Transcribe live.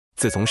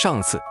自从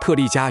上次特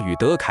利迦与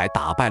德凯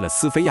打败了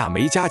斯菲亚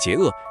梅加杰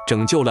厄，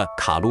拯救了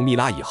卡露蜜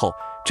拉以后，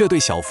这对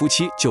小夫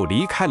妻就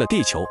离开了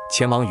地球，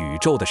前往宇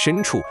宙的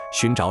深处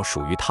寻找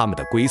属于他们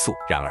的归宿。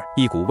然而，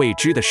一股未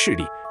知的势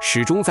力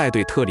始终在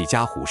对特利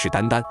迦虎视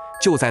眈眈。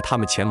就在他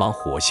们前往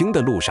火星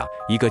的路上，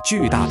一个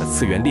巨大的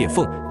次元裂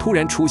缝突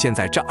然出现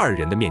在这二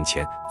人的面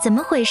前。怎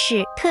么回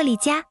事，特利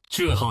迦？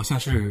这好像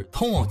是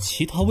通往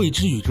其他未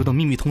知宇宙的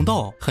秘密通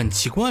道，很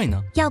奇怪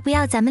呢。要不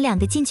要咱们两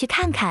个进去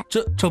看看？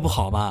这不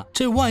好吧？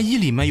这万一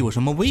里面有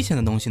什么危险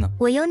的东西呢？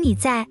我有你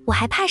在，我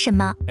还怕什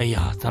么？哎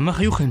呀，咱们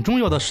还有很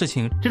重要的事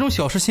情，这种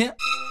小事先……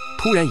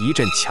突然一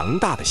阵强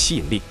大的吸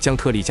引力将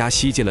特利迦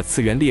吸进了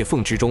次元裂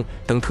缝之中。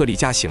等特利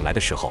迦醒来的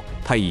时候，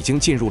他已经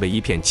进入了一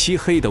片漆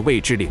黑的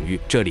未知领域，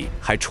这里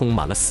还充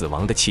满了死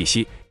亡的气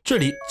息。这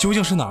里究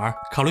竟是哪儿？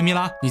卡露米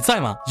拉，你在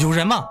吗？有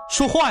人吗？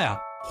说话呀！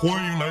欢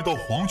迎来到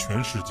黄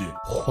泉世界。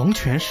黄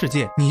泉世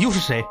界？你又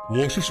是谁？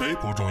我是谁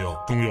不重要，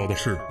重要的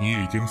是你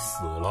已经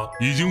死了，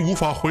已经无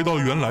法回到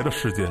原来的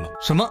世界了。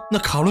什么？那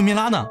卡露米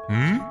拉呢？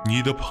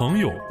你的朋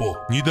友不，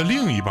你的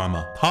另一半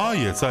吗？他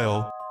也在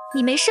哦。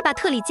你没事吧，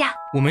特利迦？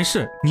我没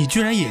事，你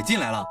居然也进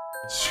来了。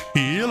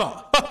齐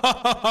了，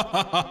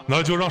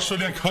那就让试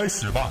炼开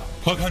始吧，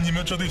看看你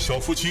们这对小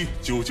夫妻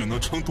究竟能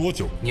撑多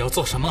久。你要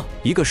做什么？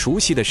一个熟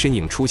悉的身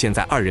影出现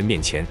在二人面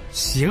前。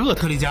邪恶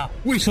特利迦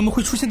为什么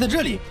会出现在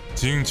这里？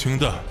尽情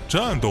的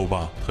战斗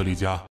吧，特利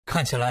迦。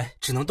看起来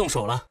只能动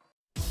手了。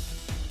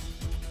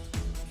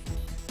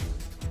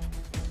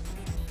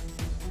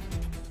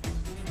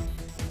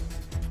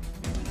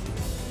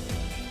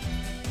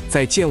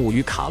在剑舞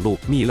与卡露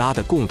蜜拉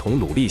的共同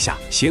努力下，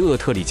邪恶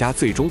特利迦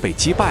最终被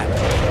击败了。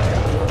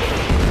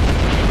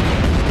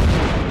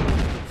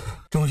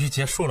终于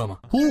结束了吗？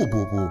不，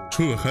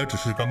这还只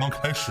是刚刚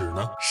开始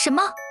呢。什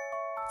么？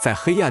在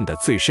黑暗的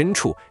最深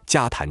处，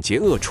加坦杰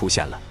厄出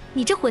现了。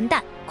你这混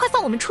蛋，快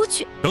放我们出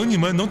去！等你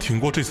们能挺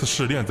过这次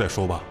试炼再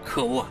说吧。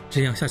可恶，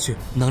这样下去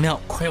能量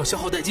快要消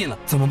耗殆尽了，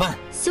怎么办？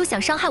休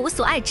想伤害我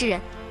所爱之人！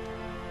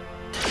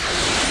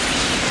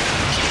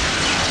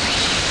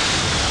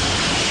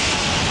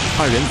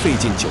二人费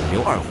尽九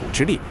牛二虎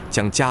之力，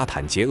将加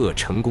坦杰厄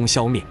成功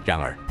消灭。然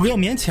而，不要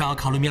勉强，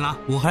卡露米拉，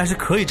我还是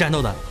可以战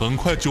斗的。很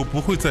快就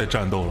不会再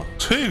战斗了。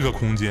这个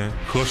空间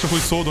可是会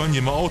缩短你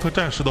们奥特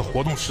战士的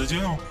活动时间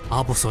哦。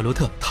阿布索留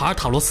特·塔尔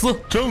塔罗斯，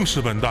正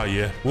是本大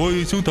爷，我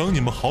已经等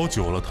你们好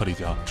久了，特利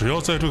迦。只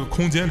要在这个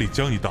空间里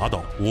将你打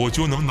倒，我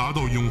就能拿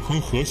到永恒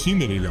核心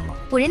的力量了。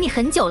我忍你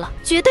很久了，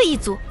绝对一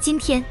族，今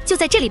天就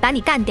在这里把你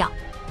干掉。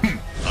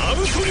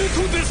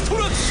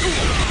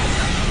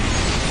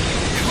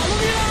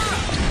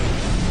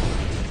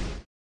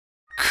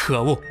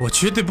可恶，我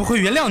绝对不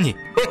会原谅你！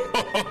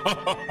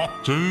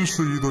真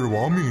是一对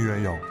亡命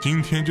鸳鸯，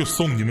今天就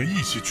送你们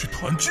一起去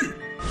团聚！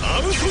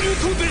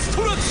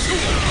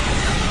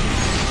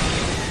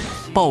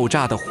爆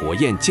炸的火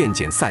焰渐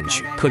渐散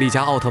去，特利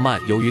迦奥特曼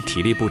由于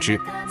体力不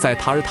支，在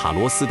塔尔塔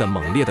罗斯的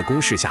猛烈的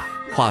攻势下，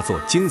化作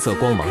金色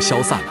光芒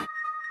消散了。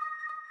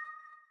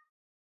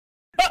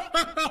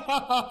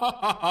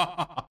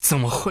怎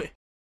么会？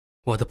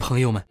我的朋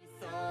友们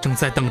正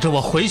在等着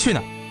我回去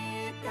呢。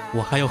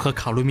我还要和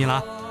卡露米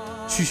拉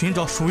去寻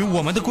找属于我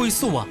们的归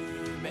宿啊！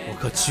我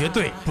可绝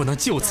对不能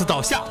就此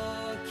倒下，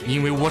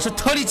因为我是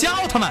特利迦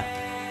奥特曼。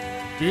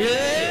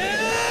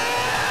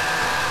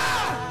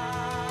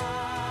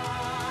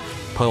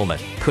朋友们，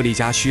特利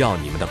迦需要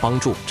你们的帮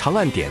助，长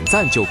按点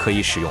赞就可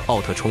以使用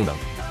奥特充能，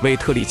为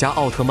特利迦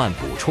奥特曼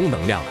补充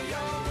能量了。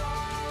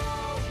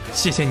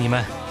谢谢你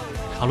们，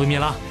卡露米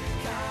拉，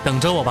等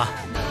着我吧。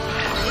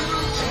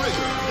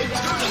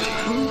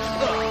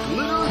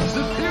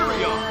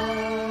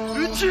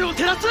宇宙を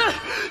照らす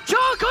超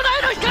古代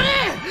の光、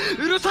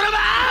ウルトラマ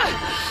ン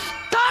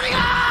トリガ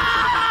ー！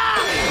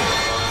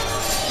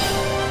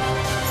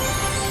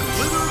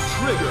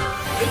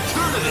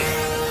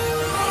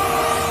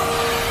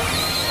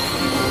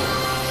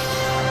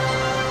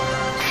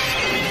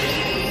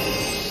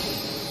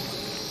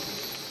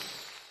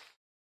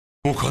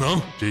不可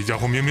能，这家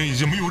伙明明已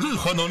经没有任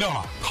何能量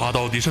了，他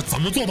到底是怎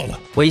么做到的？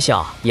微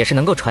笑也是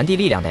能够传递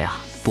力量的呀。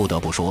不得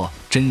不说，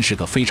真是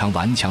个非常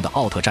顽强的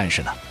奥特战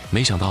士呢。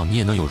没想到你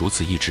也能有如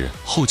此意志，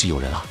后继有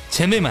人啊！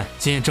前辈们，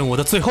见证我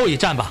的最后一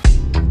战吧！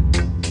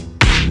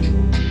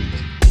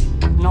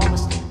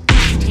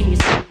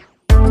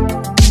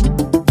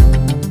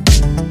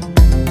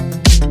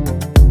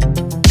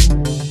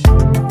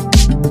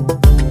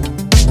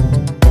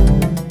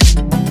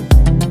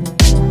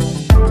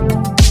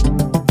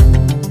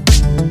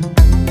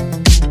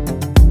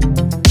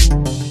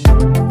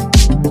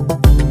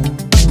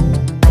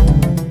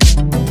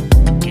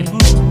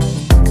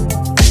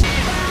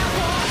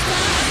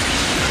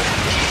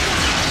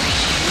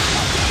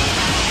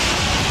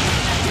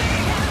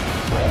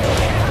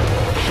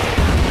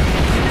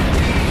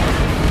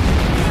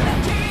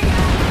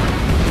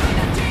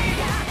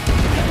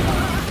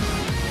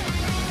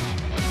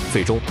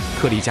最终，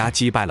特利迦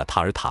击败了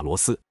塔尔塔罗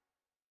斯。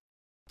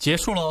结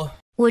束喽。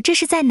我这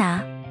是在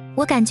哪？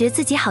我感觉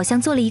自己好像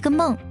做了一个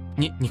梦。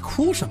你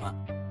哭什么？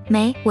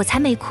没，我才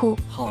没哭。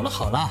好了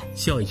好了，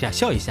笑一下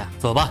笑一下，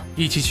走吧，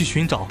一起去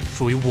寻找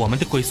属于我们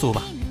的归宿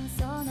吧。